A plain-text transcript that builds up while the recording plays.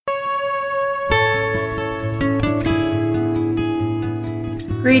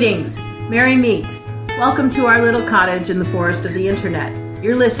Greetings. Merry meet. Welcome to our little cottage in the forest of the internet.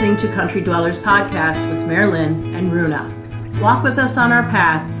 You're listening to Country Dwellers Podcast with Marilyn and Runa. Walk with us on our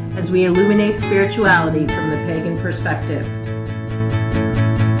path as we illuminate spirituality from the pagan perspective.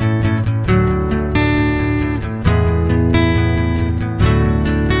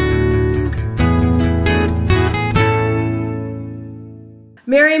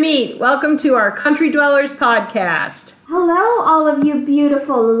 Merry meet. Welcome to our Country Dwellers Podcast. Hello, all of you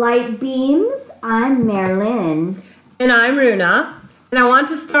beautiful light beams. I'm Marilyn. And I'm Runa. And I want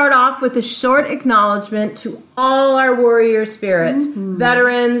to start off with a short acknowledgement to all our warrior spirits,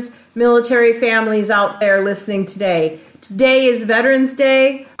 veterans, military families out there listening today. Today is Veterans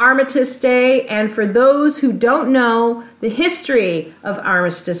Day, Armistice Day, and for those who don't know the history of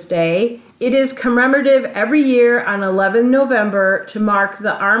Armistice Day, it is commemorative every year on 11 November to mark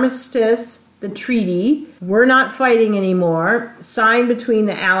the armistice, the treaty, we're not fighting anymore, signed between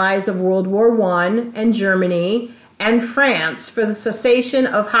the Allies of World War I and Germany and France for the cessation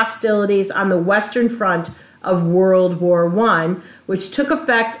of hostilities on the Western Front of World War I, which took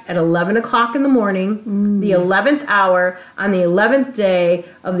effect at 11 o'clock in the morning, the 11th hour, on the 11th day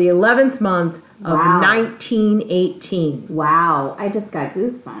of the 11th month of 1918. Wow, I just got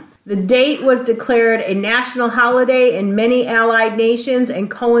goosebumps. The date was declared a national holiday in many Allied nations and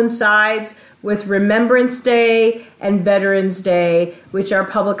coincides with Remembrance Day and Veterans Day, which are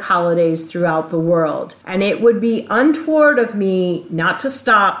public holidays throughout the world. And it would be untoward of me not to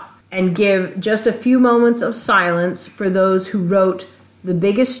stop and give just a few moments of silence for those who wrote the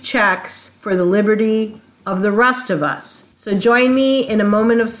biggest checks for the liberty of the rest of us. So join me in a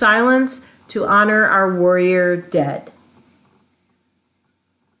moment of silence to honor our warrior dead.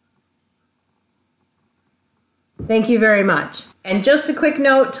 Thank you very much. And just a quick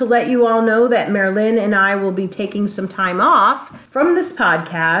note to let you all know that Marilyn and I will be taking some time off from this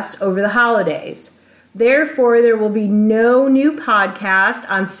podcast over the holidays. Therefore, there will be no new podcast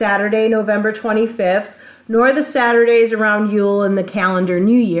on Saturday, November 25th, nor the Saturdays around Yule and the calendar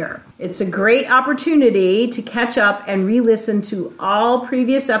New Year. It's a great opportunity to catch up and re-listen to all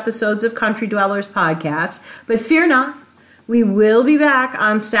previous episodes of Country Dwellers Podcast, but fear not. We will be back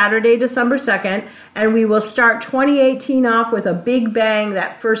on Saturday, December 2nd, and we will start 2018 off with a big bang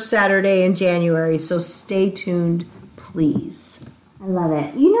that first Saturday in January, so stay tuned, please. I love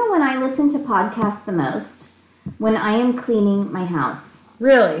it. You know when I listen to podcasts the most? When I am cleaning my house.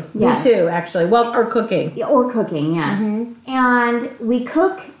 Really? Yes. Me too, actually. Well, or cooking. Or cooking, yes. And we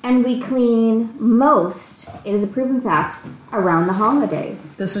cook and we clean most, it is a proven fact, around the holidays.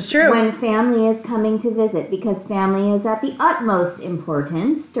 This is true. When family is coming to visit, because family is at the utmost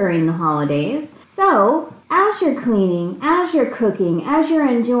importance during the holidays. So, as you're cleaning, as you're cooking, as you're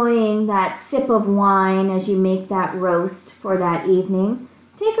enjoying that sip of wine as you make that roast for that evening,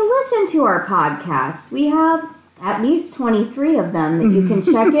 take a listen to our podcasts. We have at least 23 of them that you can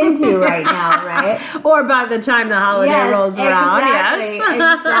check into right now, right? Or by the time the holiday rolls around,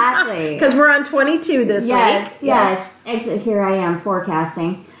 Exactly. Because we're on 22 this week. Yes. Here I am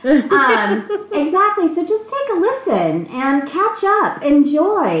forecasting. Exactly. So just take a listen and catch up.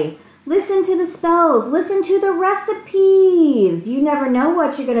 Enjoy. Listen to the spells. Listen to the recipes. You never know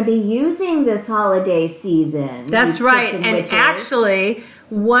what you're going to be using this holiday season. That's right. And actually,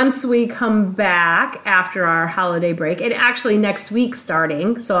 once we come back after our holiday break, and actually next week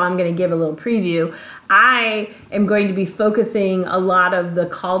starting, so I'm going to give a little preview, I am going to be focusing a lot of the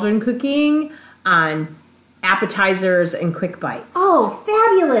cauldron cooking on appetizers and quick bites. Oh,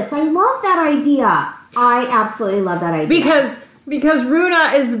 fabulous. I love that idea. I absolutely love that idea. Because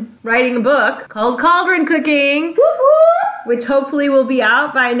Runa is writing a book called Cauldron Cooking, which hopefully will be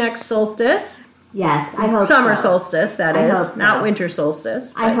out by next solstice. Yes, I hope Summer so. solstice, that is. Hope so. Not winter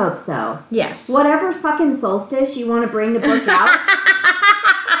solstice. I hope so. Yes. Whatever fucking solstice you want to bring the book out,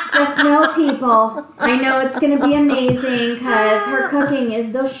 just know, people, I know it's going to be amazing because her cooking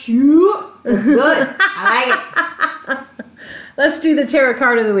is the shoot. It's good. I like it. Let's do the tarot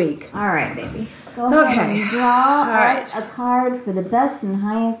card of the week. All right, baby. Go ahead and draw us a card for the best and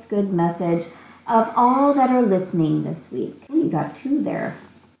highest good message of all that are listening this week. You got two there.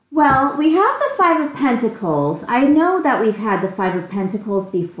 Well, we have the Five of Pentacles. I know that we've had the Five of Pentacles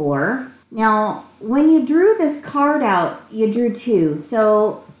before. Now, when you drew this card out, you drew two.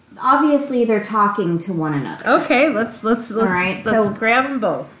 So, obviously, they're talking to one another. Okay, let's grab them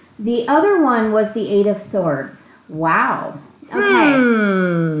both. The other one was the Eight of Swords. Wow.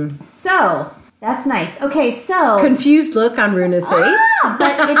 Okay. So, that's nice. Okay, so... Confused look on Runa's face.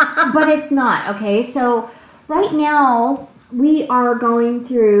 But it's not. Okay, so right now... we are going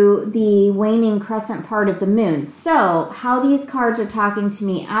through the waning crescent part of the moon. So how these cards are talking to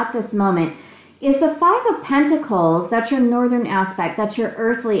me at this moment is the Five of Pentacles. That's your northern aspect. That's your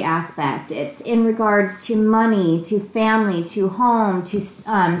earthly aspect. It's in regards to money, to family, to home, to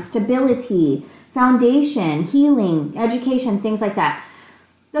stability, foundation, healing, education, things like that.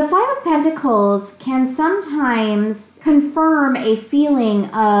 The Five of Pentacles can sometimes confirm a feeling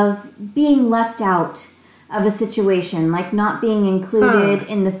of being left out of a situation, like not being included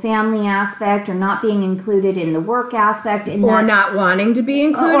in the family aspect, or not being included in the work aspect, or not wanting to be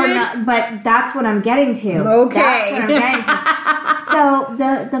included. Or not, but that's what I'm getting to. Okay, that's what I'm getting to. So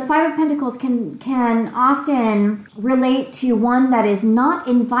the Five of Pentacles can often relate to one that is not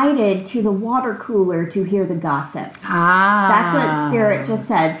invited to the water cooler to hear the gossip. That's what Spirit just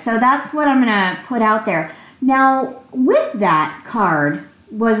said. So that's what I'm going to put out there. Now, with that card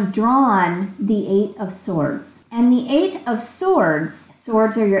was drawn the Eight of Swords. And the Eight of Swords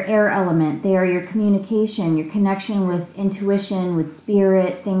are your air element. They are your communication, your connection with intuition, with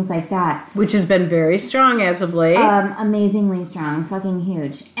spirit, things like that. Which has been very strong as of late. Amazingly strong, fucking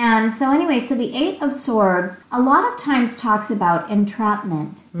huge. And so anyway, so the Eight of Swords a lot of times talks about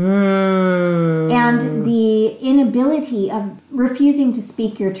entrapment. And the inability of refusing to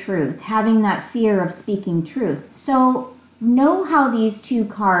speak your truth, having that fear of speaking truth. So know how these two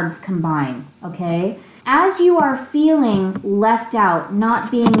cards combine, okay? As you are feeling left out,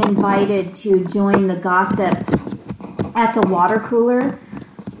 not being invited to join the gossip at the water cooler,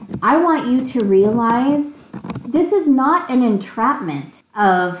 I want you to realize this is not an entrapment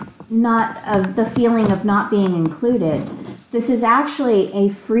of the feeling of not being included. This is actually a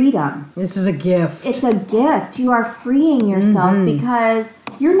freedom. This is a gift. It's a gift. You are freeing yourself because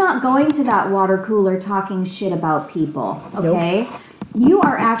you're not going to that water cooler talking shit about people, okay? Nope. You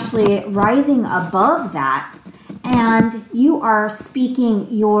are actually rising above that, and you are speaking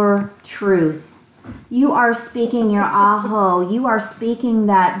your truth. You are speaking your aho. You are speaking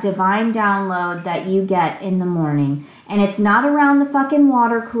that divine download that you get in the morning. And it's not around the fucking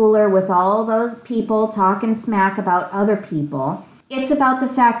water cooler with all those people talking smack about other people. It's about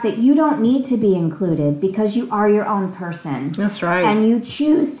the fact that you don't need to be included because you are your own person. That's right. And you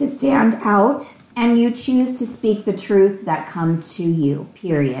choose to stand out, and you choose to speak the truth that comes to you,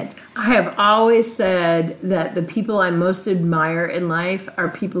 period. I have always said that the people I most admire in life are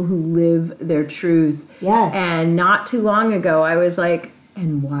people who live their truth. Yes. And not too long ago, I was like,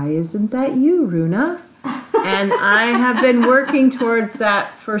 and why isn't that you, Runa? And I have been working towards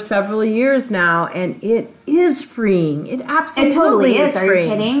that for several years now, and it is freeing. It absolutely totally is. freeing.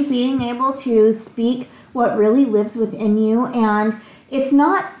 Are you kidding? Being able to speak what really lives within you, and it's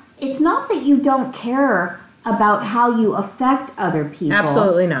not that you don't care about how you affect other people.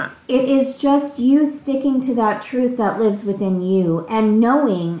 Absolutely not. It is just you sticking to that truth that lives within you, and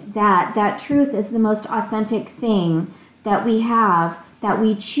knowing that that truth is the most authentic thing that we have, that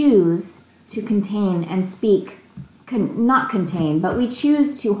we choose to contain and speak. Not contain, but we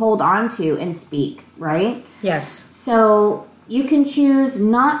choose to hold on to and speak, right? Yes. So you can choose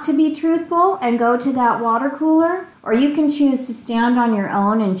not to be truthful and go to that water cooler, or you can choose to stand on your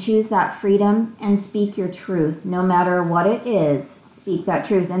own and choose that freedom and speak your truth, no matter what it is. Speak that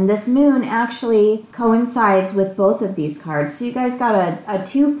truth. And this moon actually coincides with both of these cards. So you guys got a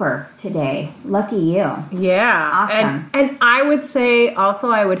twofer today. Lucky you. Yeah. Awesome. And I would say also,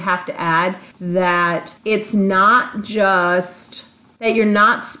 I would have to add that it's not just that you're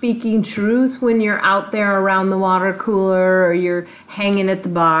not speaking truth when you're out there around the water cooler or you're hanging at the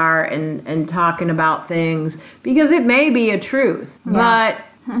bar and talking about things, because it may be a truth, but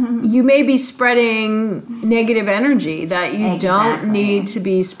you may be spreading negative energy that you don't need to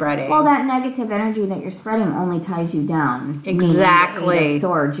be spreading. Well, that negative energy that you're spreading only ties you down. Exactly. Eight of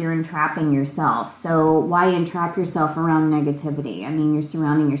Swords, you're entrapping yourself. So why entrap yourself around negativity? I mean, you're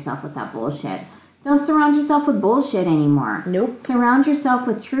surrounding yourself with that bullshit. Don't surround yourself with bullshit anymore. Nope. Surround yourself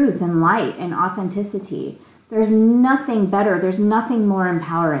with truth and light and authenticity. There's nothing better. There's nothing more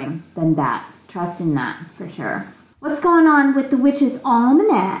empowering than that. Trust in that, for sure. What's going on with the Witch's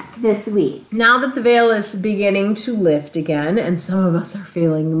Almanac this week? Now that the veil is beginning to lift again, and some of us are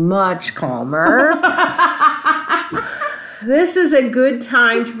feeling much calmer, this is a good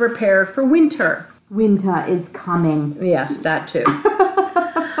time to prepare for winter. Winter is coming. Yes, that too.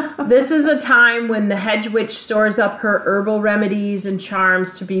 This is a time when the hedge witch stores up her herbal remedies and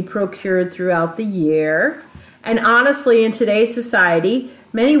charms to be procured throughout the year. And honestly, in today's society,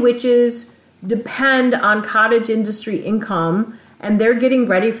 many witches depend on cottage industry income, and they're getting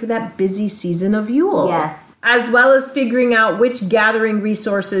ready for that busy season of Yule. Yes. As well as figuring out which gathering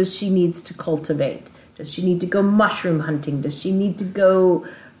resources she needs to cultivate. Does she need to go mushroom hunting? Does she need to go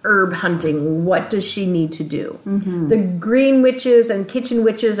herb hunting? What does she need to do? The green witches and kitchen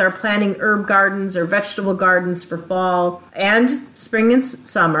witches are planting herb gardens or vegetable gardens for fall and spring and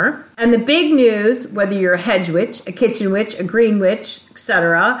summer. And the big news, whether you're a hedge witch, a kitchen witch, a green witch,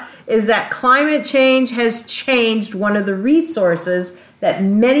 etc., is that climate change has changed one of the resources that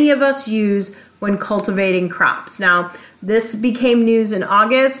many of us use when cultivating crops. Now, this became news in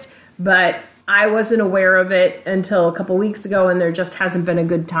August, but I wasn't aware of it until a couple weeks ago, and there just hasn't been a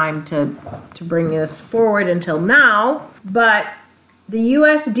good time to bring this forward until now. But the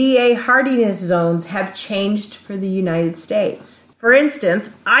USDA hardiness zones have changed for the United States. For instance,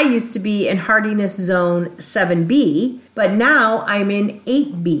 I used to be in hardiness zone 7B, but now I'm in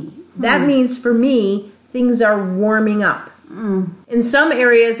 8B. That means for me, things are warming up. In some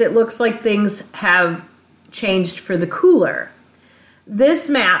areas, it looks like things have changed for the cooler. This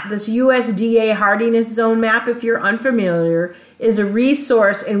map, this USDA hardiness zone map, if you're unfamiliar, is a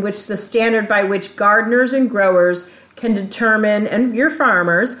resource in which the standard by which gardeners and growers can determine, and your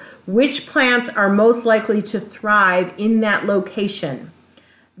farmers, which plants are most likely to thrive in that location.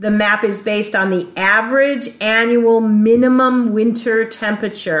 The map is based on the average annual minimum winter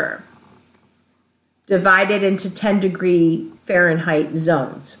temperature, divided into 10-degree Fahrenheit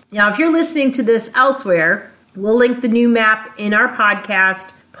zones. Now, if you're listening to this elsewhere, we'll link the new map in our podcast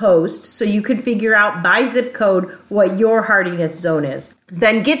post so you can figure out by zip code what your hardiness zone is.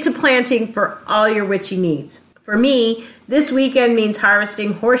 Then get to planting for all your witchy needs. For me, this weekend means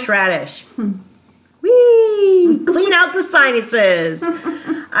harvesting horseradish. Whee! Clean out the sinuses.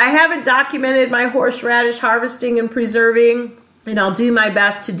 I haven't documented my horseradish harvesting and preserving, and I'll do my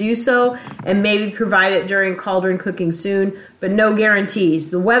best to do so and maybe provide it during cauldron cooking soon, but no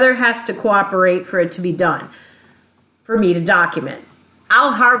guarantees. The weather has to cooperate for it to be done, for me to document.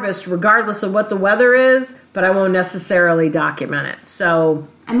 I'll harvest regardless of what the weather is, but I won't necessarily document it. So,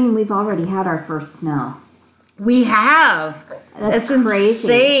 I mean, we've already had our first snow. We have. That's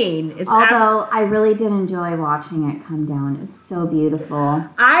crazy. Insane. Although I really did enjoy watching it come down. It was so beautiful.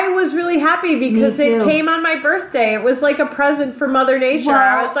 I was really happy because it came on my birthday. It was like a present for Mother Nature. Well,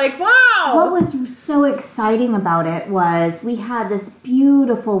 I was like, wow. What was so exciting about it was we had this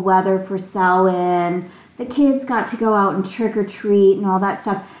beautiful weather for Samhain. The kids got to go out and trick or treat and all that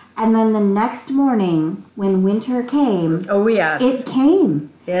stuff. And then the next morning, when winter came, it came.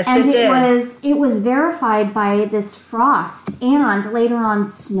 Yes, and it did. It was verified by this frost and later on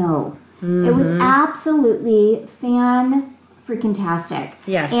snow. It was absolutely fan-freaking-tastic.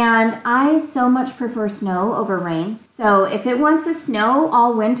 Yes. And I so much prefer snow over rain. So if it wants to snow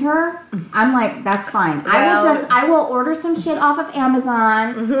all winter, I'm like, that's fine. Well, I will order some shit off of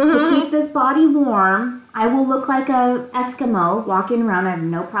Amazon to keep this body warm. I will look like a Eskimo walking around. I have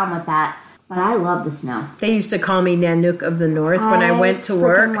no problem with that. But I love the snow. They used to call me Nanook of the North when I went to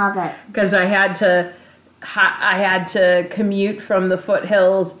work. I love it. Because I had to commute from the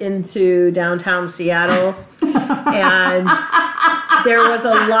foothills into downtown Seattle. And there was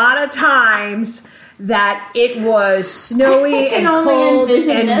a lot of times that it was snowy and cold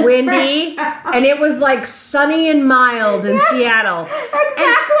and windy, and it was like sunny and mild in Seattle.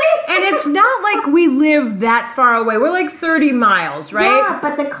 Exactly. And it's not like we live that far away. We're like 30 miles, right? Yeah,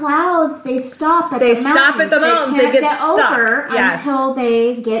 but the clouds, they stop at the mountains. They stop at the mountains. They can't get get stuck. over until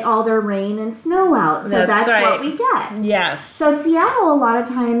they get all their rain and snow out. So that's right. what we get. Yes. So Seattle a lot of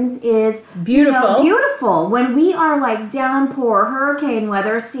times is beautiful. Beautiful. When we are like downpour, hurricane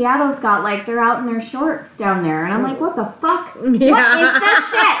weather, Seattle's got like they're out in their shorts down there. And I'm like, what the fuck? Yeah. What is this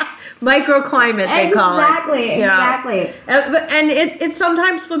shit? Microclimate, they call it. Exactly. And it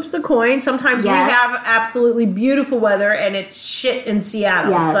sometimes flips the coin. Sometimes we have absolutely beautiful weather, and it's shit in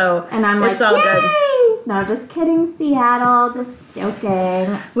Seattle. Yes. So and I'm it's like, all good. No, just kidding, Seattle. Just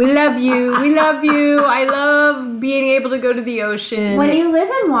joking. We love you. We love you. I love being able to go to the ocean. When you live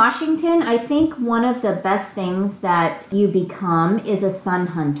in Washington, I think one of the best things that you become is a sun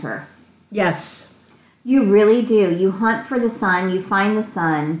hunter. Yes. You really do. You hunt for the sun. You find the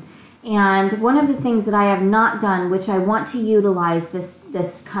sun. And one of the things that I have not done, which I want to utilize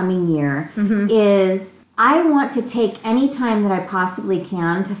this coming year, is I want to take any time that I possibly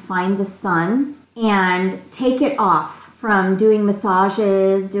can to find the sun and take it off from doing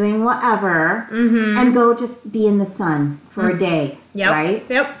massages, doing whatever, and go just be in the sun for a day, right?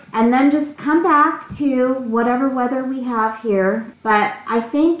 Yep. And then just come back to whatever weather we have here. But I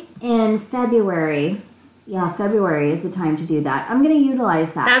think in February... Yeah, February is the time to do that. I'm going to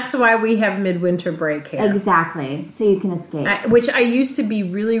utilize that. That's why we have midwinter break here. Exactly. So you can escape. Which I used to be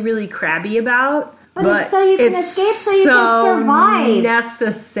really, really crabby about. But it's so you can escape, so you can survive.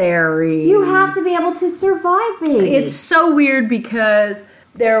 Necessary. You have to be able to survive, baby. It's so weird because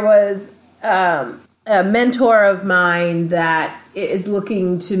there was a mentor of mine that is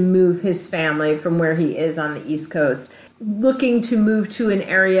looking to move his family from where he is on the East Coast, looking to move to an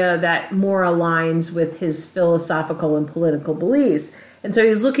area that more aligns with his philosophical and political beliefs. And so he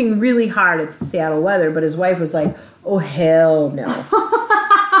was looking really hard at the Seattle weather, but his wife was like, oh, hell no.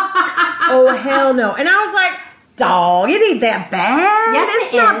 Oh, hell no. And I was like, dog, it ain't that bad. Yes,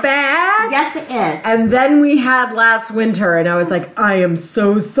 it's not bad. Yes, it is. And then we had last winter, and I was like, I am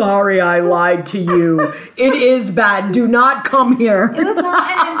so sorry I lied to you. It is bad. Do not come here. It was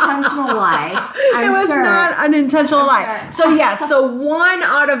not an intentional lie. It was not an intentional lie. So, yes, so 1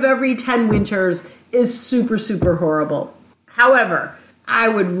 out of every 10 winters is super, super horrible. However, I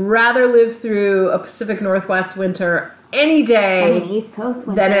would rather live through a Pacific Northwest winter any day an East Coast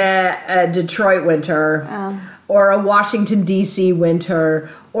winter. than a Detroit winter or a Washington, D.C. winter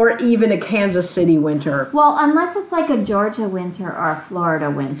or even a Kansas City winter. Well, unless it's like a Georgia winter or a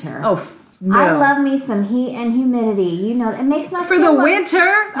Florida winter. Oh, no. I love me some heat and humidity. You know, it makes my For the winter,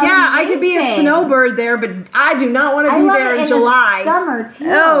 yeah, I could be a snowbird there, but I do not want to be there in July. The summer, too.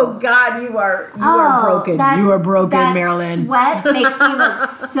 Oh, God, you are broken. You are broken, that Marilyn. Sweat makes me look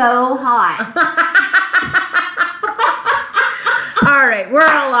so hot. All right, we're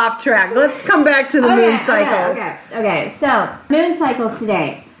all off track. Let's come back to the moon cycles. Okay, so moon cycles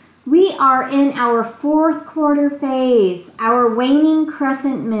today. We are in our 4th quarter phase, our waning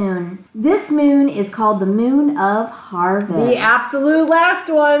crescent moon. This moon is called the moon of harvest. The absolute last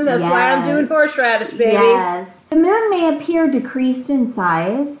one. That's why I'm doing horseradish, baby. Yes. The moon may appear decreased in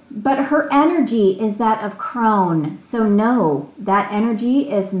size, but her energy is that of crone. So know that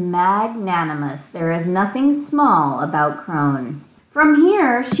energy is magnanimous. There is nothing small about crone. From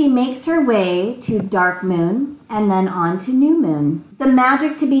here, she makes her way to dark moon and then on to new moon. The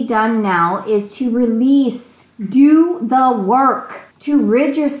magic to be done now is to release, do the work, to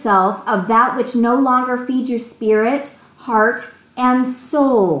rid yourself of that which no longer feeds your spirit, heart, and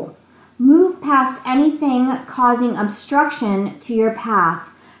soul. Move past anything causing obstruction to your path.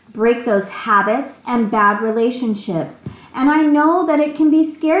 Break those habits and bad relationships. And I know that it can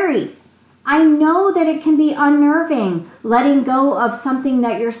be scary. I know that it can be unnerving, letting go of something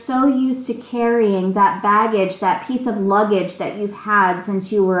that you're so used to carrying, that baggage, that piece of luggage that you've had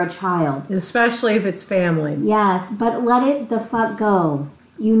since you were a child. Especially if it's family. Yes, but let it the fuck go.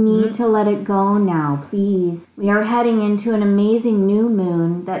 You need to let it go now, please. We are heading into an amazing new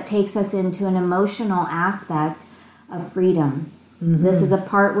moon that takes us into an emotional aspect of freedom. This is a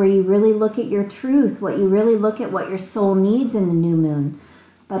part where you really look at your truth, what you really look at what your soul needs in the new moon.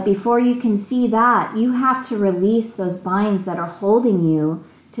 But before you can see that, you have to release those binds that are holding you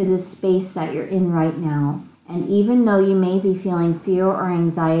to this space that you're in right now. And even though you may be feeling fear or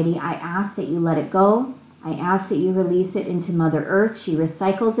anxiety, I ask that you let it go. I ask that you release it into Mother Earth. She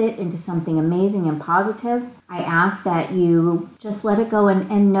recycles it into something amazing and positive. I ask that you just let it go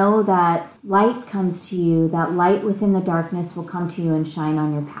and know that light comes to you, that light within the darkness will come to you and shine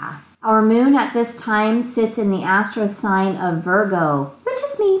on your path. Our moon at this time sits in the astro sign of Virgo, which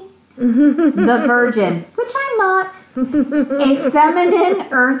is me, the Virgin, which I'm not, a feminine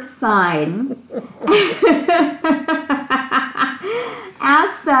earth sign.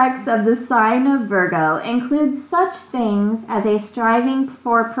 Aspects of the sign of Virgo include such things as a striving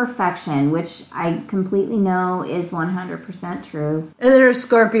for perfection, which I completely know is 100% true. And then her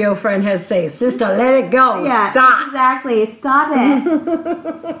Scorpio friend has to say, sister, let it go. Yeah, Stop. Exactly. Stop it.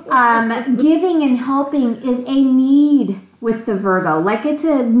 Giving and helping is a need with the Virgo. Like it's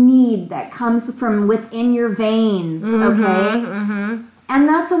a need that comes from within your veins, okay? And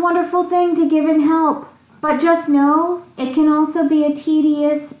that's a wonderful thing to give and help. But just know, it can also be a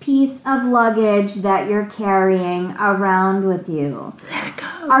tedious piece of luggage that you're carrying around with you. Let it go.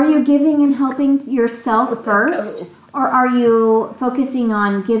 Are you giving and helping yourself first? Or are you focusing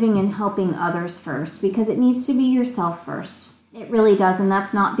on giving and helping others first? Because it needs to be yourself first. It really does, and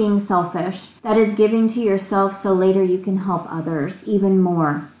that's not being selfish. That is giving to yourself so later you can help others even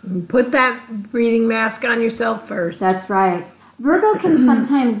more. Put that breathing mask on yourself first. That's right. Virgo can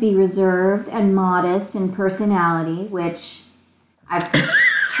sometimes be reserved and modest in personality, which I've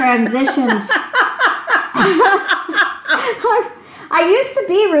transitioned. I used to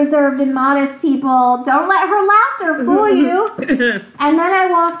be reserved and modest, people. Don't let her laughter fool you. And then I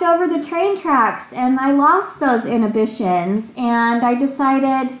walked over the train tracks and I lost those inhibitions and I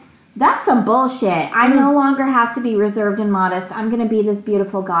decided that's some bullshit. I no longer have to be reserved and modest. I'm going to be this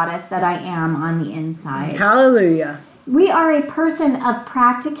beautiful goddess that I am on the inside. Hallelujah. We are a person of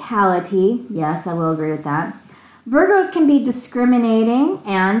practicality. Yes, I will agree with that. Virgos can be discriminating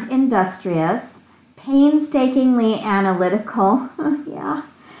and industrious, painstakingly analytical. Yeah.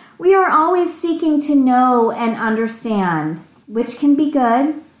 We are always seeking to know and understand, which can be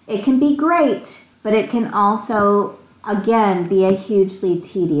good. It can be great, but it can also, again, be a hugely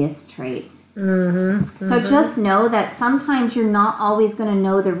tedious trait. So just know that sometimes you're not always going to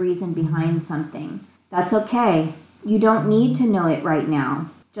know the reason behind something. That's okay. You don't need to know it right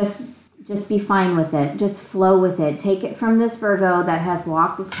now. Just be fine with it. Just flow with it. Take it from this Virgo that has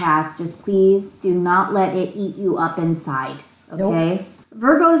walked this path. Just please do not let it eat you up inside. Okay? Nope.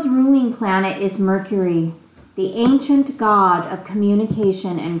 Virgo's ruling planet is Mercury, the ancient god of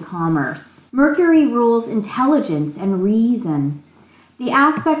communication and commerce. Mercury rules intelligence and reason. The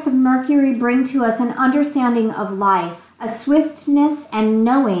aspects of Mercury bring to us an understanding of life, a swiftness and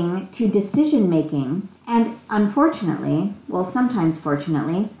knowing to decision-making, and unfortunately, well, sometimes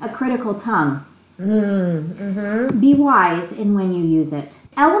fortunately, a critical tongue. Be wise in when you use it.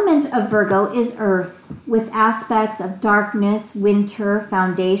 Element of Virgo is earth, with aspects of darkness, winter,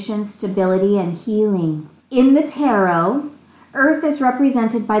 foundation, stability, and healing. In the tarot, earth is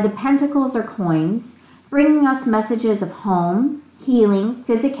represented by the pentacles or coins, bringing us messages of home, healing,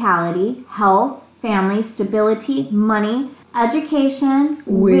 physicality, health, family, stability, money, education,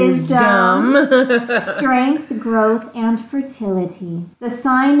 wisdom, strength, growth, and fertility. The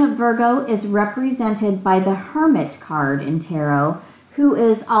sign of Virgo is represented by the Hermit card in tarot, who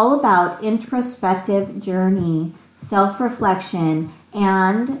is all about introspective journey, self-reflection,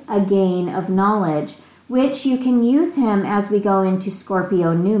 and a gain of knowledge, which you can use him as we go into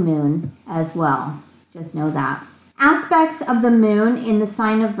Scorpio new moon as well. Just know that. Aspects of the moon in the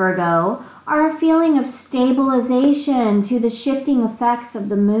sign of Virgo are a feeling of stabilization to the shifting effects of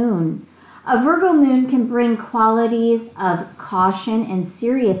the moon. A Virgo moon can bring qualities of caution and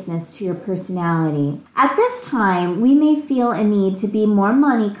seriousness to your personality. At this time, we may feel a need to be more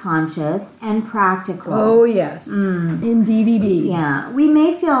money conscious and practical. Oh, yes. Indeed. Yeah. We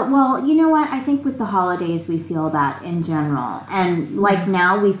may feel, well, you know what? I think with the holidays, we feel that in general. And like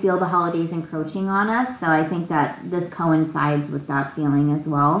now, we feel the holidays encroaching on us. So I think that this coincides with that feeling as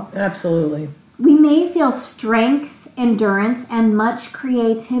well. Absolutely. We may feel strength, endurance, and much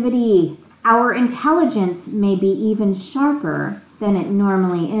creativity. Our intelligence may be even sharper than it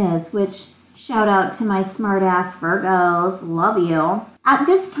normally is, which, shout out to my smart-ass Virgos, love you. At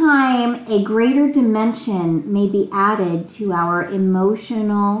this time, a greater dimension may be added to our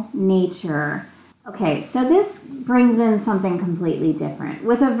emotional nature. Okay, so this brings in something completely different.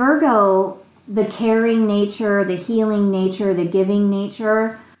 With a Virgo, the caring nature, the healing nature, the giving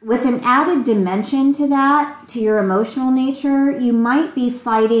nature, with an added dimension to that, to your emotional nature, you might be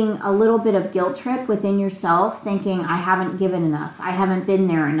fighting a little bit of guilt trip within yourself, thinking, I haven't given enough, I haven't been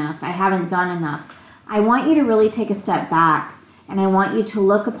there enough, I haven't done enough. I want you to really take a step back, and I want you to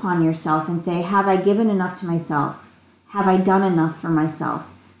look upon yourself and say, have I given enough to myself? Have I done enough for myself?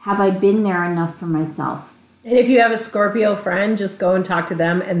 Have I been there enough for myself? And if you have a Scorpio friend, just go and talk to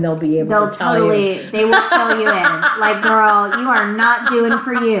them, and they'll be able to tell you. They will fill you in. Like, girl, you are not doing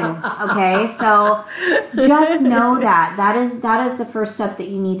for you. Okay, so just know that that is the first step that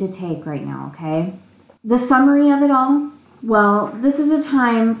you need to take right now. Okay. The summary of it all. Well, this is a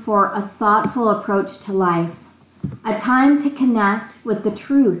time for a thoughtful approach to life, a time to connect with the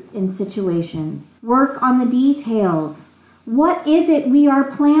truth in situations, work on the details. What is it we are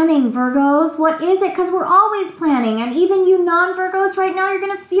planning, Virgos? What is it? Because we're always planning. And even you non-Virgos right now, you're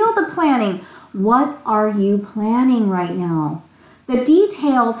going to feel the planning. What are you planning right now? The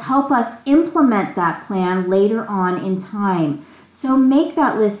details help us implement that plan later on in time. So make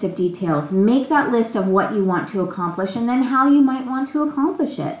that list of details. Make that list of what you want to accomplish and then how you might want to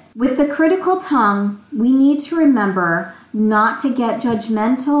accomplish it. With the critical tongue, we need to remember not to get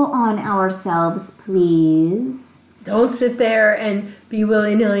judgmental on ourselves, please. Don't sit there and be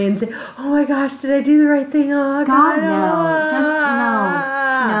willy-nilly and say, oh my gosh, did I do the right thing? Oh, God, no. Just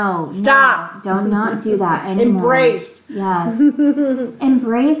no. Stop. No. Do not do that anymore. Embrace. Yes.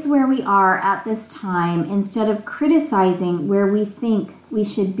 Embrace where we are at this time instead of criticizing where we think we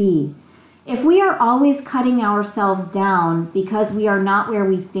should be. If we are always cutting ourselves down because we are not where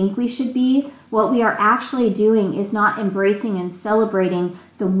we think we should be, what we are actually doing is not embracing and celebrating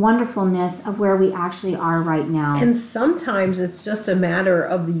the wonderfulness of where we actually are right now. And sometimes it's just a matter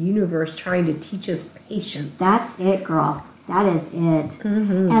of the universe trying to teach us patience. That's it, girl. That is it.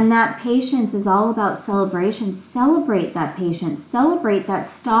 And that patience is all about celebration. Celebrate that patience. Celebrate that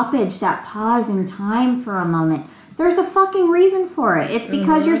stoppage, that pause in time for a moment. There's a fucking reason for it. It's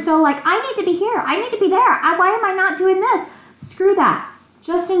because you're so like, I need to be here. I need to be there. Why am I not doing this? Screw that.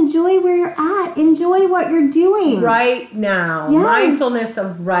 Just enjoy where you're at. Enjoy what you're doing. Right now. Yes. Mindfulness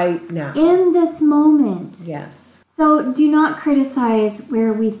of right now. In this moment. Yes. So do not criticize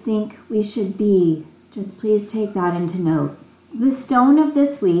where we think we should be. Just please take that into note. The stone of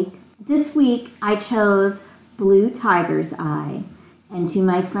this week. This week I chose Blue Tiger's Eye. And to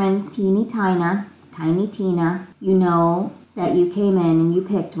my friend Tiny Tina, you know that you came in and you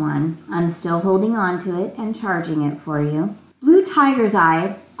picked one. I'm still holding on to it and charging it for you. Blue Tiger's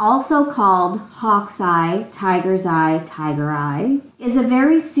Eye, also called Hawk's Eye, Tiger's Eye, Tiger Eye, is a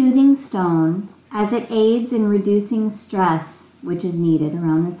very soothing stone as it aids in reducing stress, which is needed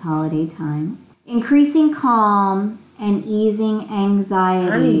around this holiday time, increasing calm, and easing anxiety.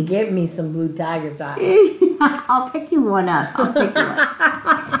 Honey, give me some Blue Tiger's Eye. I'll pick you one up.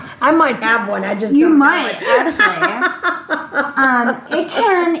 I might have one. I just you don't might, know it. actually. It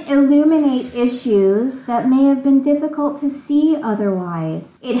can illuminate issues that may have been difficult to see otherwise.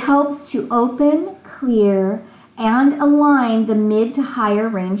 It helps to open, clear, and align the mid to higher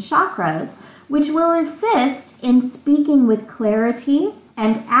range chakras, which will assist in speaking with clarity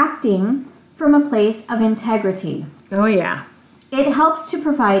and acting from a place of integrity. Oh, yeah. It helps to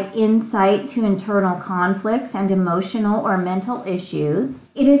provide insight to internal conflicts and emotional or mental issues.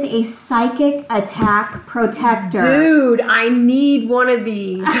 It is a psychic attack protector. Dude, I need one of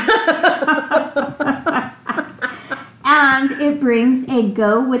these. And it brings a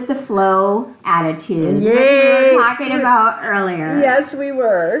go with the flow attitude, Yay. which we were talking about earlier. Yes, we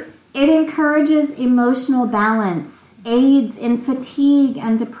were. It encourages emotional balance, aids in fatigue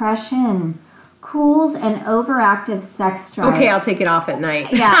and depression, cools an overactive sex drive. Okay, I'll take it off at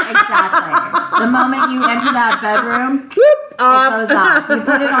night. Yeah, exactly. The moment you enter that bedroom, it goes off. You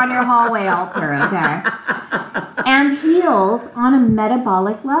put it on your hallway altar, okay? And heals on a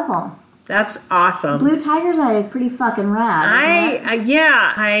metabolic level. That's awesome. Blue Tiger's Eye is pretty fucking rad, isn't it?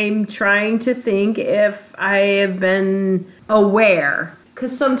 Yeah, I'm trying to think if I have been aware.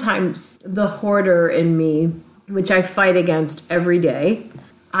 Because sometimes the hoarder in me, which I fight against every day,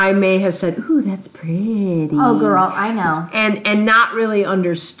 I may have said, ooh, that's pretty. Oh, girl, I know. And not really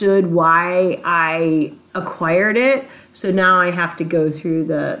understood why I acquired it. So now I have to go through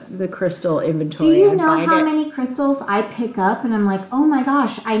the crystal inventory. Do you and know find how it. many crystals I pick up and I'm like, oh my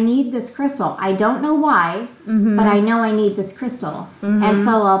gosh, I need this crystal. I don't know why, but I know I need this crystal. And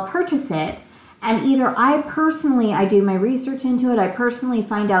so I'll purchase it. And either I do my research into it, I personally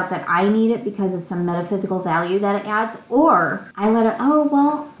find out that I need it because of some metaphysical value that it adds, or I let it, oh,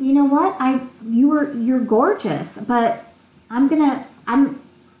 well, you know what, you're gorgeous, but I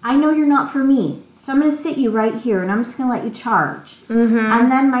know you're not for me, so I'm going to sit you right here, and I'm just going to let you charge.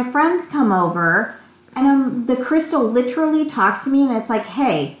 And then my friends come over, and the crystal literally talks to me, and it's like,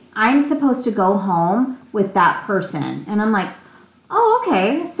 hey, I'm supposed to go home with that person. And I'm like, oh,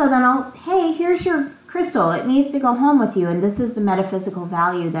 okay. So then hey, here's your crystal. It needs to go home with you. And this is the metaphysical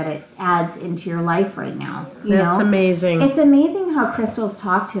value that it adds into your life right now. That's amazing. It's amazing how crystals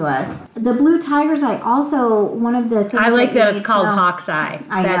talk to us. The Blue Tiger's Eye, also one of the things I like that it's called know, Hawk's Eye.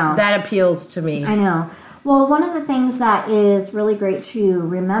 I know. That appeals to me. I know. Well, one of the things that is really great to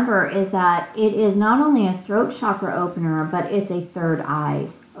remember is that it is not only a throat chakra opener, but it's a third eye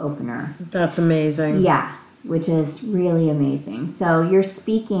opener. That's amazing. Yeah. Which is really amazing. So you're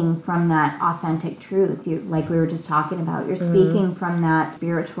speaking from that authentic truth, like we were just talking about. You're speaking from that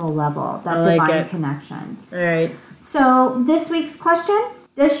spiritual level, that divine connection. All right. So this week's question,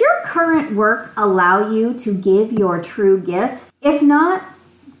 does your current work allow you to give your true gifts? If not,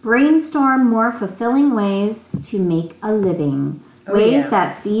 brainstorm more fulfilling ways to make a living. Ways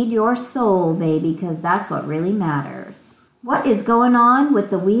that feed your soul, baby, because that's what really matters. What is going on with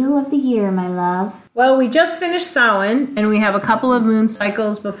the wheel of the year, my love? Well, we just finished Samhain, and we have a couple of moon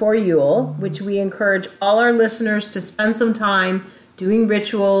cycles before Yule, which we encourage all our listeners to spend some time doing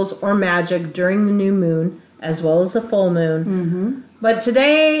rituals or magic during the new moon, as well as the full moon. But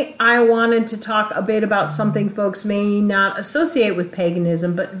today, I wanted to talk a bit about something folks may not associate with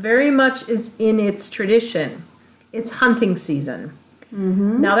paganism, but very much is in its tradition. It's hunting season.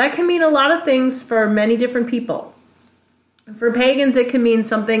 Now, that can mean a lot of things for many different people. For pagans, it can mean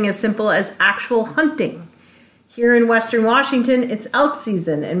something as simple as actual hunting. Here in Western Washington, it's elk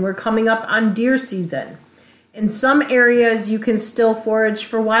season, and we're coming up on deer season. In some areas, you can still forage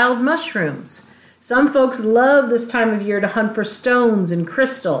for wild mushrooms. Some folks love this time of year to hunt for stones and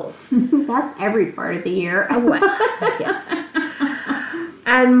crystals. That's every part of the year. Well, yes.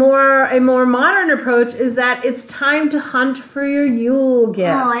 And a more modern approach is that it's time to hunt for your Yule gifts.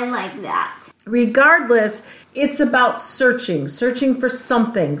 Oh, I like that. regardless, it's about searching for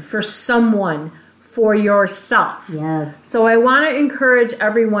something, for someone, for yourself. Yes. So I want to encourage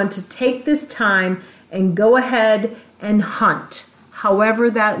everyone to take this time and go ahead and hunt, however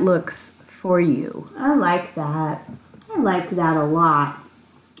that looks for you. I like that. I like that a lot.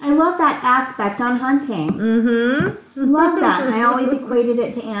 I love that aspect on hunting. Mm-hmm. Love that. I always equated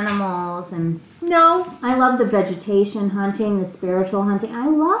it to animals, and no, I love the vegetation hunting, the spiritual hunting. I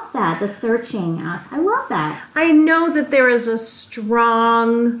love that. The searching. I love that. I know that there is a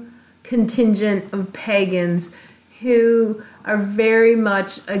strong contingent of pagans who are very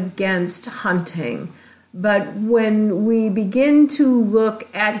much against hunting. But when we begin to look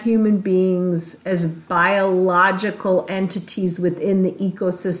at human beings as biological entities within the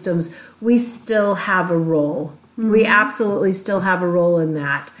ecosystems, we still have a role. Mm-hmm. We absolutely still have a role in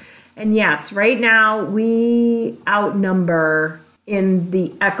that. And yes, right now we outnumber in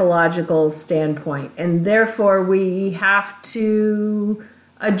the ecological standpoint, and therefore we have to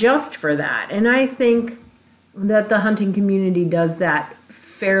adjust for that. And I think that the hunting community does that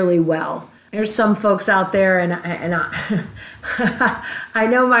fairly well. There's some folks out there, and I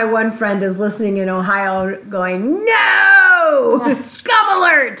know my one friend is listening in Ohio going, no, scum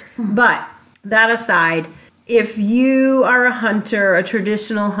alert. But that aside, if you are a hunter, a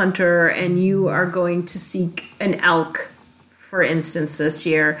traditional hunter, and you are going to seek an elk, for instance, this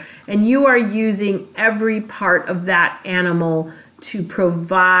year, and you are using every part of that animal to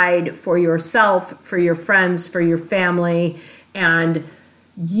provide for yourself, for your friends, for your family, and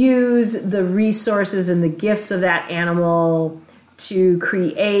use the resources and the gifts of that animal to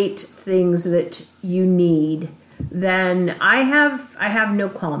create things that you need, then I have no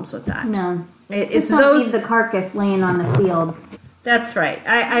qualms with that. No, it's don't those leave the carcass laying on the field. That's right.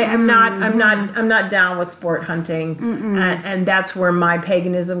 I'm not down with sport hunting, and that's where my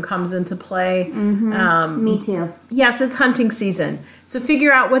paganism comes into play. Me too. Yes, it's hunting season, so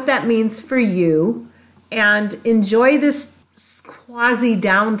figure out what that means for you, and enjoy this quasi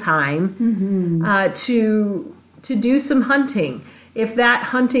downtime to do some hunting. If that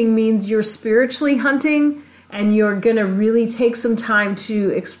hunting means you're spiritually hunting and you're going to really take some time to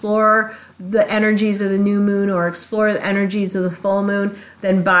explore the energies of the new moon or explore the energies of the full moon,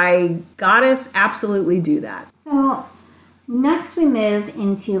 then by goddess, absolutely do that. So next we move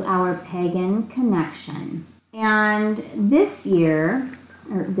into our pagan connection. And this year,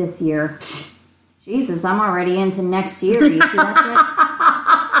 Jesus, I'm already into next year. You see that?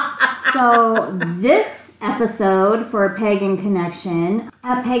 So this episode for Pagan Connection,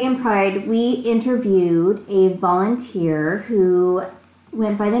 at Pagan Pride, we interviewed a volunteer who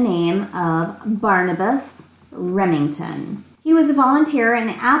went by the name of Barnabas Remington. He was a volunteer,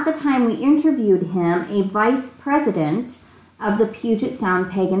 and at the time we interviewed him, a vice president of the Puget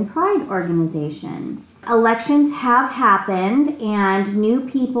Sound Pagan Pride organization. Elections have happened, and new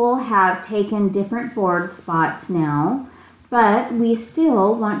people have taken different board spots now, but we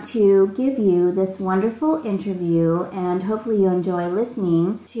still want to give you this wonderful interview, and hopefully you enjoy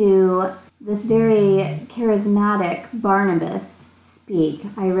listening to this very charismatic Barnabas speak.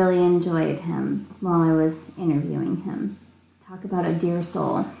 I really enjoyed him while I was interviewing him. Talk about a dear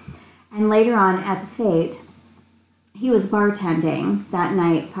soul. And later on at the Fete, he was bartending that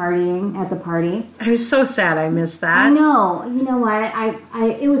night, partying at the party. I'm so sad I missed that. I know. You know what?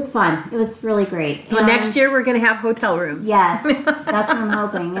 It was fun. It was really great. Well, next year we're going to have hotel rooms. Yes. That's what I'm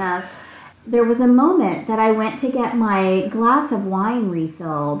hoping, yes. There was a moment that I went to get my glass of wine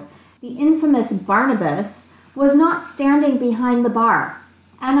refilled. The infamous Barnabas was not standing behind the bar.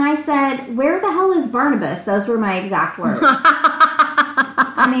 And I said, "Where the hell is Barnabas?" Those were my exact words.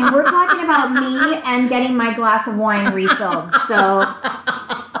 I mean, we're talking about me and getting my glass of wine refilled. So,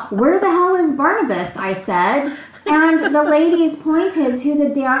 where the hell is Barnabas? I said. And the ladies pointed to the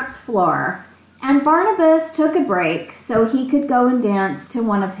dance floor. And Barnabas took a break so he could go and dance to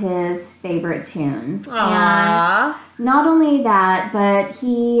one of his favorite tunes. Aww. And not only that, but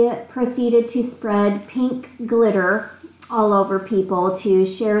he proceeded to spread pink glitter all over people to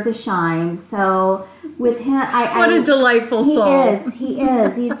share the shine. So with him, what a delightful soul. He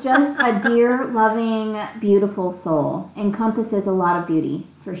is. He's just a dear, loving, beautiful soul. Encompasses a lot of beauty,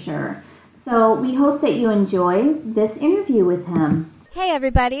 for sure. So we hope that you enjoy this interview with him. Hey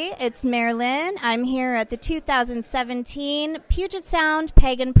everybody, it's Marilyn. I'm here at the 2017 Puget Sound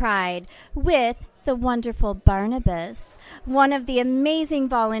Pagan Pride with the wonderful Barnabas, one of the amazing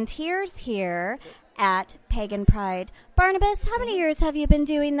volunteers here at Pagan Pride. Barnabas, how many years have you been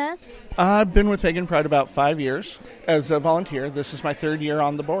doing this? I've been with Pagan Pride about 5 years as a volunteer. This is my third year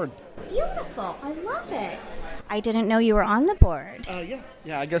on the board. Beautiful. I love it. I didn't know you were on the board.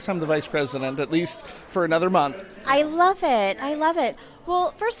 Yeah, I guess I'm the vice president, at least for another month. I love it.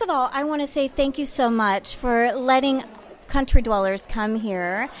 Well, first of all, I want to say thank you so much for letting country dwellers come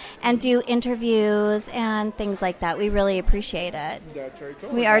here and do interviews and things like that. We really appreciate it. That's very cool.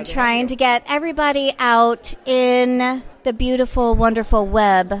 We are trying to get everybody out in the beautiful, wonderful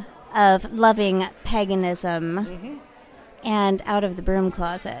web of loving paganism and out of the broom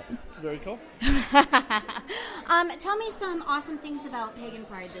closet. Very cool. Tell me some awesome things about Pagan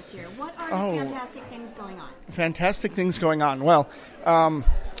Pride this year. What are the fantastic things going on? Fantastic things going on. Well,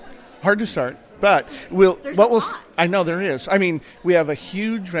 hard to start. But I know there is. I mean, we have a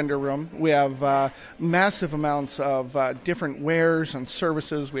huge vendor room. We have massive amounts of different wares and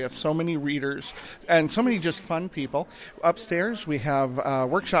services. We have so many readers and so many just fun people. Upstairs, we have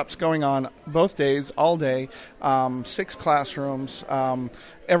workshops going on both days, all day, 6 classrooms,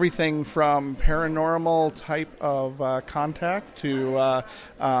 everything from paranormal type of contact to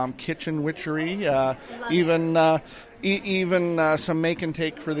kitchen witchery, even some make and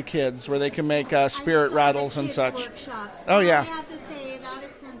take for the kids where they can make spirit rattles and such. Workshops. Oh, yeah. I have to say, that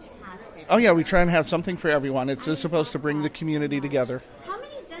is fantastic. Oh, yeah, we try and have something for everyone. It's just supposed to bring the community together. How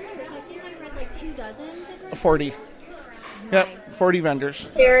many vendors? I think I read like 24 different 40. Nice. Yep, 40 vendors.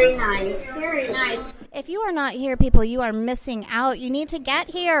 Very nice. Very nice. If you are not here, people, you are missing out. You need to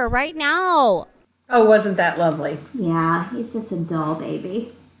get here right now. Oh, wasn't that lovely? Yeah, he's just a doll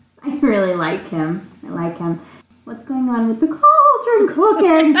baby. I really like him. What's going on with the cauldron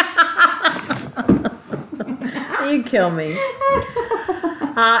cooking? You kill me.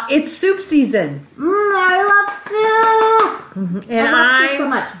 It's soup season. I love soup. And I love soup so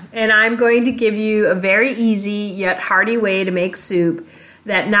much. And I'm going to give you a very easy yet hearty way to make soup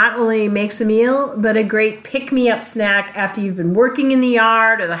that not only makes a meal, but a great pick-me-up snack after you've been working in the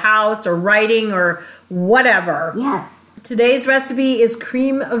yard or the house or writing or whatever. Yes. Today's recipe is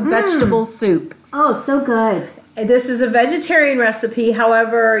cream of vegetable soup. Oh, so good. This is a vegetarian recipe.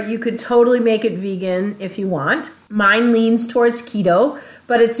 However, you could totally make it vegan if you want. Mine leans towards keto,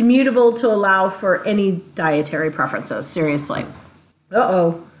 but it's mutable to allow for any dietary preferences. Seriously.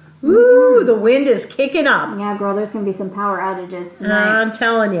 Uh-oh. Ooh, the wind is kicking up. Yeah, girl, there's going to be some power outages tonight. I'm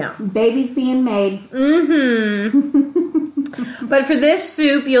telling you. Baby's being made. But for this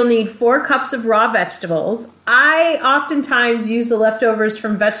soup, you'll need 4 cups of raw vegetables. I oftentimes use the leftovers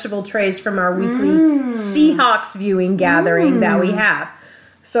from vegetable trays from our weekly Seahawks viewing gathering that we have.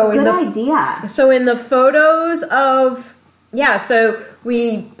 So Good idea. So in the photos of, so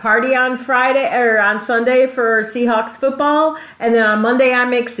we party on Friday or on Sunday for Seahawks football, and then on Monday I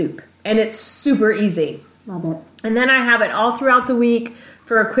make soup, and it's super easy. Love it. And then I have it all throughout the week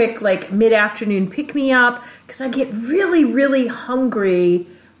for a quick mid-afternoon pick-me-up because I get really, really hungry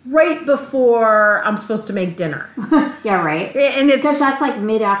right before I'm supposed to make dinner. Yeah, right. And it's because that's like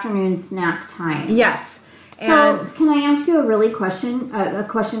mid-afternoon snack time. Yes. So, can I ask you a question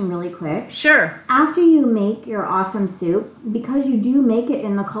really quick? Sure. After you make your awesome soup, because you do make it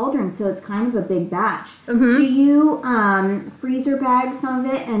in the cauldron, so it's kind of a big batch, do you freezer bag some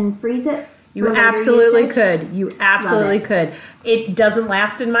of it and freeze it? You absolutely could. You absolutely could. It doesn't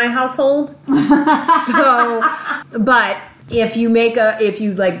last in my household. But if you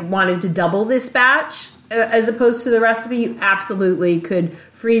wanted to double this batch as opposed to the recipe, you absolutely could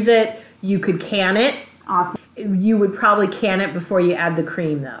freeze it. You could can it. Awesome. You would probably can it before you add the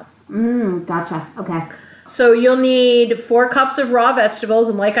cream, though. Gotcha. Okay. So you'll need 4 cups of raw vegetables,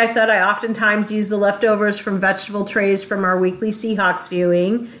 and like I said, I oftentimes use the leftovers from vegetable trays from our weekly Seahawks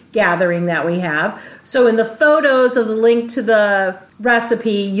viewing gathering that we have. So in the photos of the link to the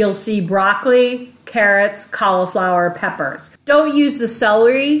recipe, you'll see broccoli, carrots, cauliflower, peppers. Don't use the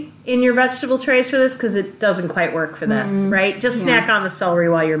celery in your vegetable trays for this because it doesn't quite work for this, right? Just snack on the celery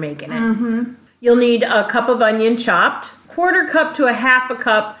while you're making it. You'll need a cup of onion chopped, 1/4 cup to a 1/2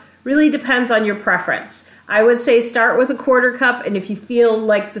 cup, really depends on your preference. I would say start with a 1/4 cup, and if you feel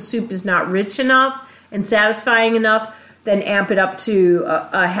like the soup is not rich enough and satisfying enough, then amp it up to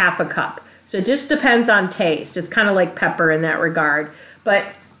a 1/2 cup. So it just depends on taste. It's kind of like pepper in that regard. But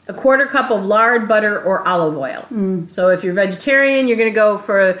a 1/4 cup of lard, butter, or olive oil. So if you're vegetarian, you're going to go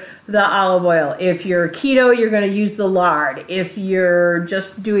for the olive oil. If you're keto, you're going to use the lard. If you're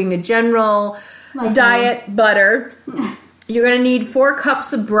just doing a general diet butter, you're going to need 4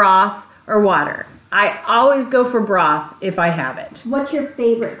 cups of broth or water. I always go for broth if I have it. What's your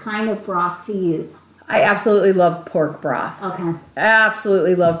favorite kind of broth to use? I absolutely love pork broth. Okay.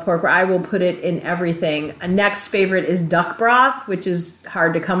 Absolutely love pork broth. I will put it in everything. A next favorite is duck broth, which is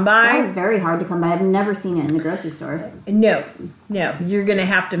hard to come by. That is very hard to come by. I've never seen it in the grocery stores. No. You're going to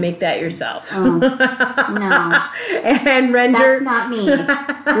have to make that yourself. Oh, no. And render... That's not me.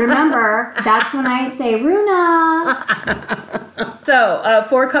 Remember, that's when I say, Runa. So,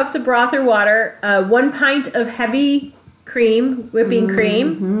 4 cups of broth or water, 1 pint of heavy cream, whipping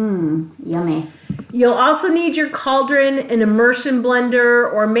cream. Yummy. You'll also need your cauldron, an immersion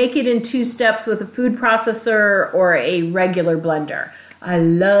blender, or make it in 2 steps with a food processor or a regular blender. I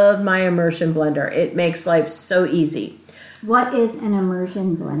love my immersion blender. It makes life so easy. What is an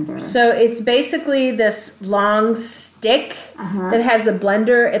immersion blender? So it's basically this long stick that has a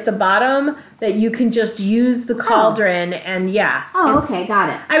blender at the bottom that you can just use the cauldron and okay, got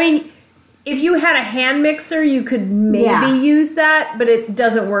it. I mean, if you had a hand mixer, you could maybe use that, but it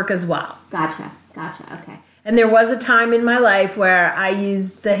doesn't work as well. Gotcha, okay. And there was a time in my life where I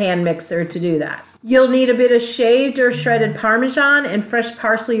used the hand mixer to do that. You'll need a bit of shaved or shredded Parmesan and fresh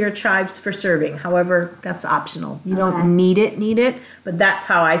parsley or chives for serving. However, that's optional. You don't need it, but that's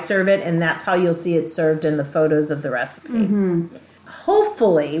how I serve it, and that's how you'll see it served in the photos of the recipe.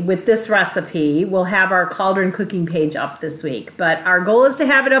 Hopefully, with this recipe, we'll have our cauldron cooking page up this week. But our goal is to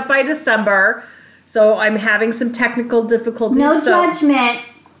have it up by December, so I'm having some technical difficulties. No judgment.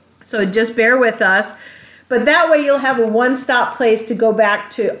 So just bear with us. But that way you'll have a one-stop place to go back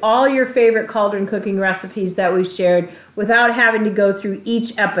to all your favorite cauldron cooking recipes that we've shared without having to go through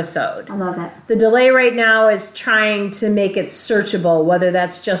each episode. I love it. The delay right now is trying to make it searchable, whether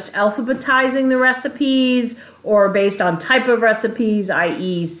that's just alphabetizing the recipes or based on type of recipes,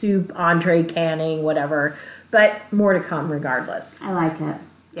 i.e. soup, entree, canning, whatever. But more to come regardless. I like it.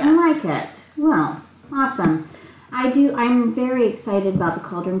 Yes. I like it. Well, awesome. I'm very excited about the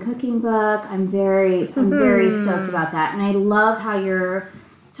Cauldron Cooking book. I'm very stoked about that. And I love how you're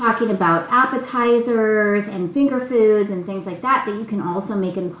talking about appetizers and finger foods and things like that you can also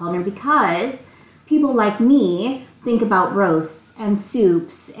make in the cauldron, because people like me think about roasts and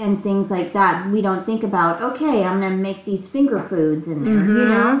soups and things like that. We don't think about, okay, I'm going to make these finger foods in there, you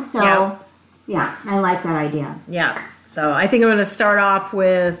know? So, yeah, I like that idea. Yeah. So I think I'm going to start off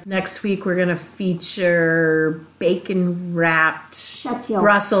with, next week we're going to feature bacon-wrapped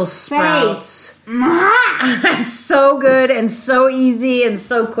Brussels sprouts. So good and so easy and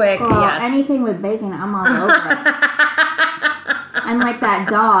so quick. Girl, anything with bacon, I'm all over it. I'm like that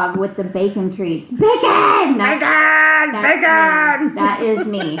dog with the bacon treats. Bacon! Bacon! Me. That is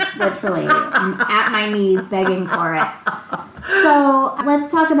me, literally. I'm at my knees begging for it. So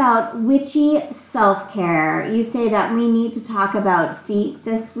let's talk about witchy self-care. You say that we need to talk about feet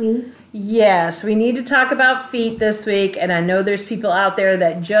this week? Yes, we need to talk about feet this week. And I know there's people out there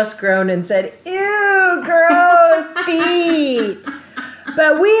that just groaned and said, ew, gross feet.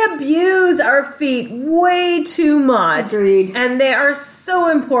 But we abuse our feet way too much. Agreed. And they are so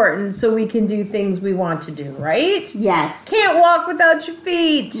important so we can do things we want to do, right? Yes. Can't walk without your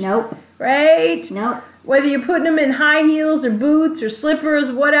feet. Nope. Right? Nope. Whether you're putting them in high heels or boots or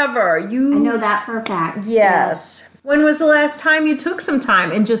slippers, whatever. I know that for a fact. Yes. When was the last time you took some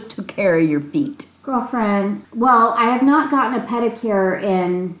time and just took care of your feet? Girlfriend, well, I have not gotten a pedicure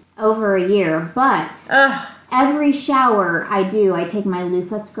in over a year, but every shower I do, I take my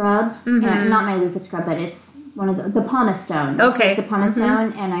loofah scrub. Not my loofah scrub, but it's one of the pumice stone. Okay. The pumice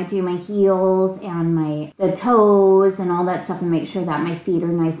stone, and I do my heels and the toes and all that stuff and make sure that my feet are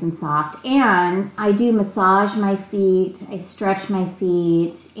nice and soft. And I do massage my feet. I stretch my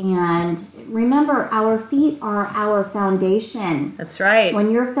feet. And remember, our feet are our foundation. That's right. When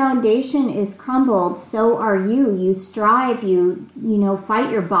your foundation is crumbled, so are you. You strive, you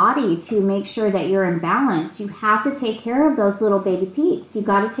fight your body to make sure that you're in balance. You have to take care of those little baby peaks. You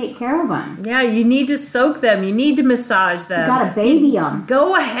got to take care of them. Yeah, you need to soak them. You need to massage them. You got to baby them.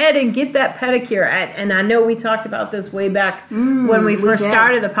 Go ahead and get that pedicure. And I know we talked about this way back when we first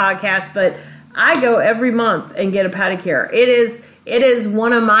started the podcast, but I go every month and get a pedicure. It is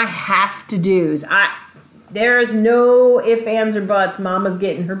one of my have-to-dos. There's no ifs, ands, or buts. Mama's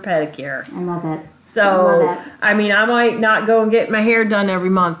getting her pedicure. I love it. So, I mean, I might not go and get my hair done every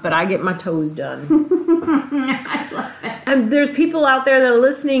month, but I get my toes done. I love it. And there's people out there that are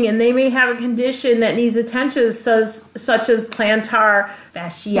listening, and they may have a condition that needs attention, such as plantar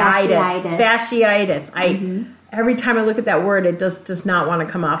fasciitis. Every time I look at that word, it does not want to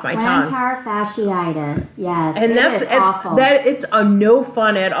come off my tongue. Plantar fasciitis, yes. And that's awful. It's no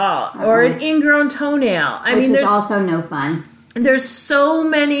fun at all. Or an ingrown tonenail. Which is also no fun. There's so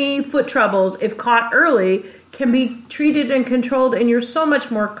many foot troubles, if caught early, can be treated and controlled, and you're so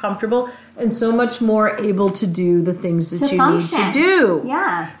much more comfortable and so much more able to do the things that you function. Need to do.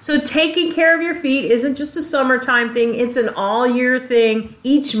 Yeah. So taking care of your feet isn't just a summertime thing, it's an all-year thing,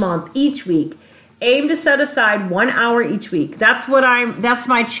 each month, each week. Aim to set aside 1 hour each week. That's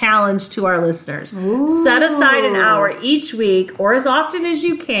my challenge to our listeners. Ooh. Set aside an hour each week, or as often as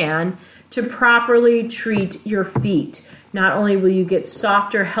you can, to properly treat your feet. Not only will you get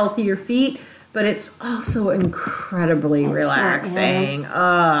softer, healthier feet, but it's also incredibly relaxing.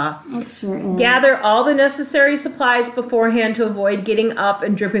 It sure is. Gather all the necessary supplies beforehand to avoid getting up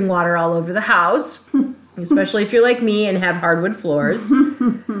and dripping water all over the house, especially if you're like me and have hardwood floors.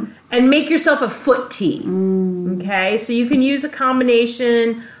 And make yourself a foot tea. Okay, so you can use a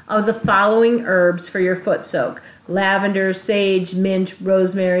combination of the following herbs for your foot soak: lavender, sage, mint,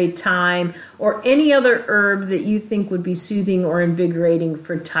 rosemary, thyme, or any other herb that you think would be soothing or invigorating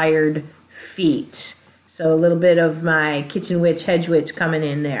for tired feet. So a little bit of my kitchen witch, hedge witch coming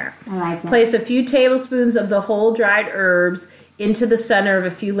in there. I like it. Place a few tablespoons of the whole dried herbs into the center of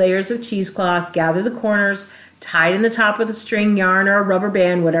a few layers of cheesecloth. Gather the corners, tie it in the top with a string, yarn, or a rubber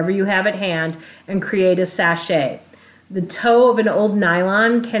band, whatever you have at hand, and create a sachet. The toe of an old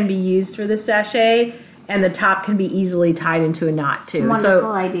nylon can be used for the sachet, and the top can be easily tied into a knot too.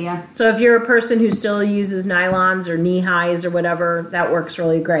 Wonderful idea. So if you're a person who still uses nylons or knee highs or whatever, that works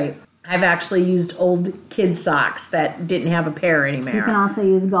really great. I've actually used old kid socks that didn't have a pair anymore. You can also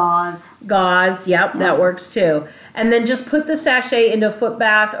use gauze. Gauze, yep, that works too. And then just put the sachet into a foot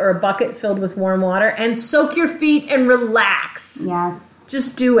bath or a bucket filled with warm water and soak your feet and relax. Yes.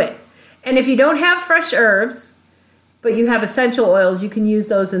 Just do it. And if you don't have fresh herbs, but you have essential oils, you can use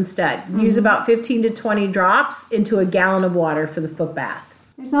those instead. Use about 15 to 20 drops into a gallon of water for the foot bath.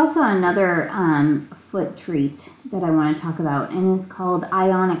 There's also another foot treat that I want to talk about, and it's called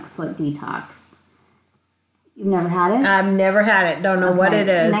Ionic Foot Detox. You've never had it? I've never had it. Don't know what it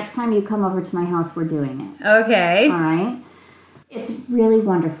is. Next time you come over to my house, we're doing it. Okay. All right. It's really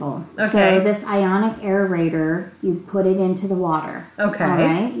wonderful. Okay. So this ionic aerator, you put it into the water. Okay. All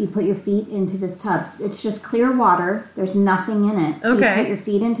right. You put your feet into this tub. It's just clear water. There's nothing in it. Okay. You put your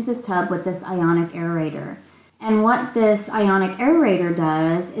feet into this tub with this ionic aerator. And what this ionic aerator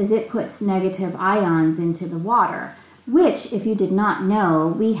does is it puts negative ions into the water, which, if you did not know,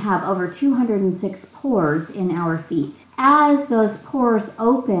 we have over 206 pores in our feet. As those pores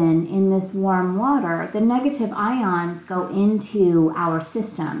open in this warm water, the negative ions go into our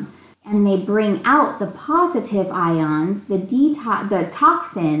system, and they bring out the positive ions, the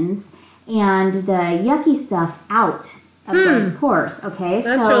toxins, and the yucky stuff out of those pores. Okay,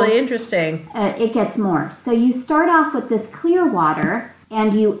 that's really interesting. It gets more. So you start off with this clear water,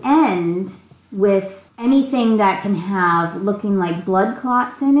 and you end with anything that can have looking like blood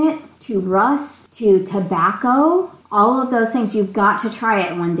clots in it, to rust, to tobacco, all of those things. You've got to try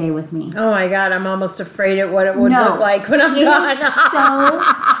it one day with me. Oh my God, I'm almost afraid of what it would look like when I'm done.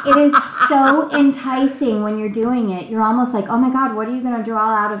 It is so enticing when you're doing it. You're almost like, oh my God, what are you going to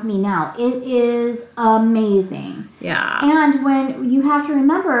draw out of me now? It is amazing. Yeah. And when you have to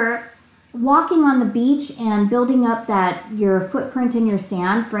remember, walking on the beach and building up that your footprint in your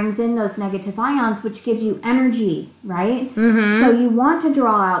sand brings in those negative ions, which gives you energy, right? Mm-hmm. So you want to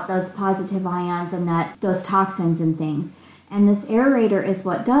draw out those positive ions and those toxins and things. And this aerator is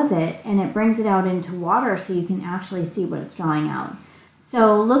what does it, and it brings it out into water so you can actually see what it's drawing out.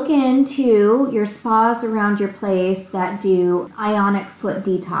 So look into your spas around your place that do ionic foot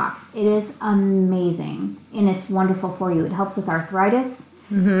detox. It is amazing, and it's wonderful for you. It helps with arthritis.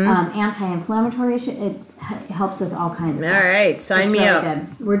 Anti-inflammatory. It helps with all kinds of stuff. All right, sign me up.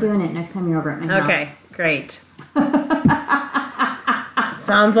 Good. We're doing it next time you're over at my house. Okay, great.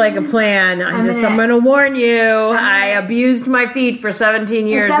 Sounds like a plan. I'm going to warn you. I abused my feet for 17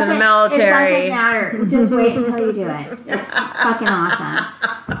 years in the military. It doesn't matter. Just wait until you do it. It's fucking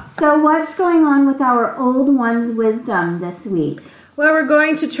awesome. So what's going on with our old one's wisdom this week? Well, we're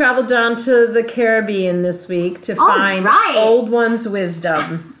going to travel down to the Caribbean this week to find old one's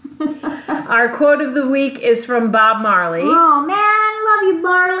wisdom. Our quote of the week is from Bob Marley. Oh, man, I love you,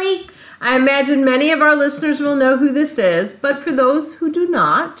 Marley. I imagine many of our listeners will know who this is, but for those who do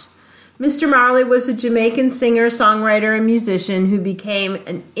not, Mr. Marley was a Jamaican singer, songwriter, and musician who became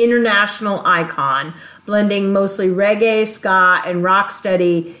an international icon, blending mostly reggae, ska, and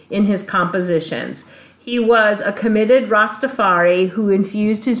rocksteady in his compositions. He was a committed Rastafari who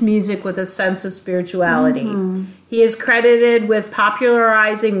infused his music with a sense of spirituality. Mm-hmm. He is credited with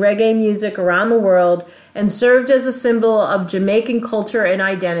popularizing reggae music around the world and served as a symbol of Jamaican culture and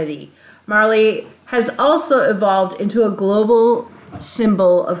identity. Marley has also evolved into a global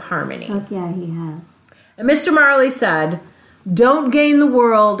symbol of harmony. Oh, yeah, he has. And Mr. Marley said, "Don't gain the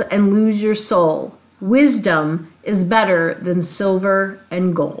world and lose your soul. Wisdom is better than silver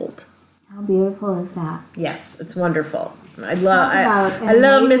and gold." How beautiful is that? Yes, it's wonderful. I love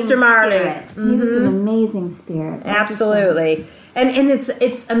Mr. Marley. Mm-hmm. He was an amazing spirit. Absolutely. And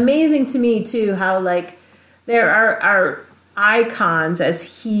it's amazing to me too how like there are icons as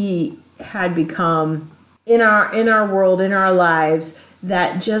he had become in our world, in our lives,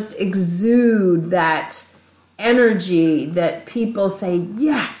 that just exude that energy that people say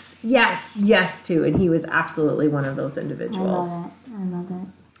yes, yes, yes to, and he was absolutely one of those individuals. I love it.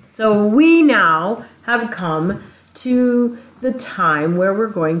 So we now have come to the time where we're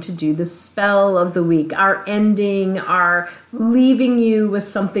going to do the spell of the week, our ending, our leaving you with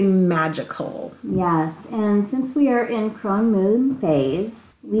something magical. Yes, and since we are in Crone Moon phase,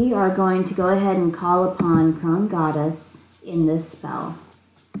 we are going to go ahead and call upon Crone Goddess in this spell.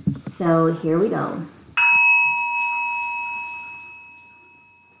 So here we go.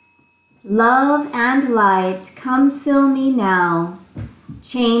 Love and light, come fill me now.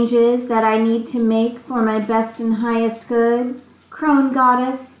 Changes that I need to make for my best and highest good. Crone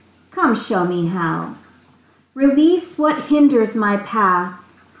Goddess, come show me how. Release what hinders my path.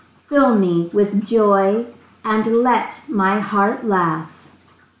 Fill me with joy and let my heart laugh.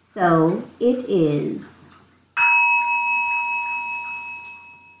 So it is.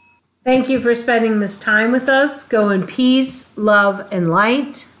 Thank you for spending this time with us. Go in peace, love, and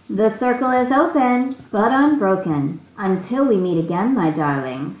light. The circle is open, but unbroken. Until we meet again, my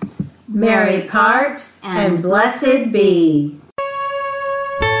darlings. Merry part and blessed be.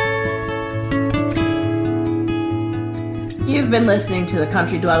 You've been listening to the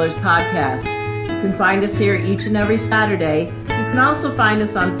Country Dwellers Podcast. You can find us here each and every Saturday. You can also find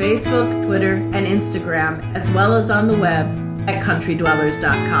us on Facebook, Twitter, and Instagram, as well as on the web at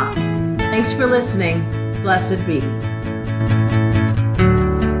countrydwellers.com. Thanks for listening. Blessed be.